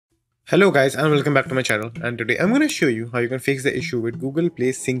Hello guys and welcome back to my channel, and today I'm going to show you how you can fix the issue with Google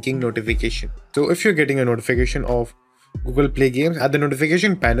Play syncing notification. So if you're getting a notification of Google Play games at the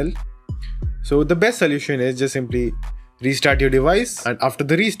notification panel, so the best solution is just simply restart your device, and after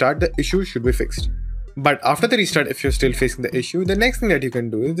the restart the issue should be fixed. But after the restart, if you're still facing the issue, the next thing that you can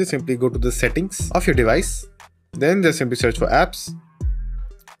do is just simply go to the settings of your device, then just simply search for apps,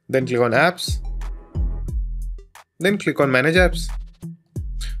 then click on apps, then click on manage apps.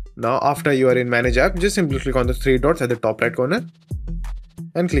 Now after you are in manage app, just simply click on the three dots at the top right corner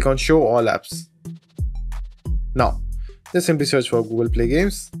and click on show all apps. Now just simply search for Google Play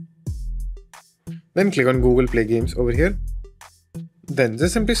Games, then click on Google Play Games over here, then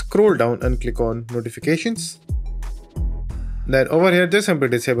just simply scroll down and click on notifications. Then over here just simply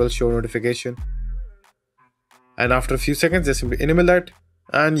disable show notification, and after a few seconds just simply enable that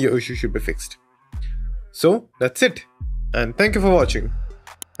and your issue should be fixed. So that's it, and thank you for watching.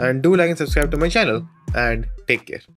 And do like and subscribe to my channel, and take care.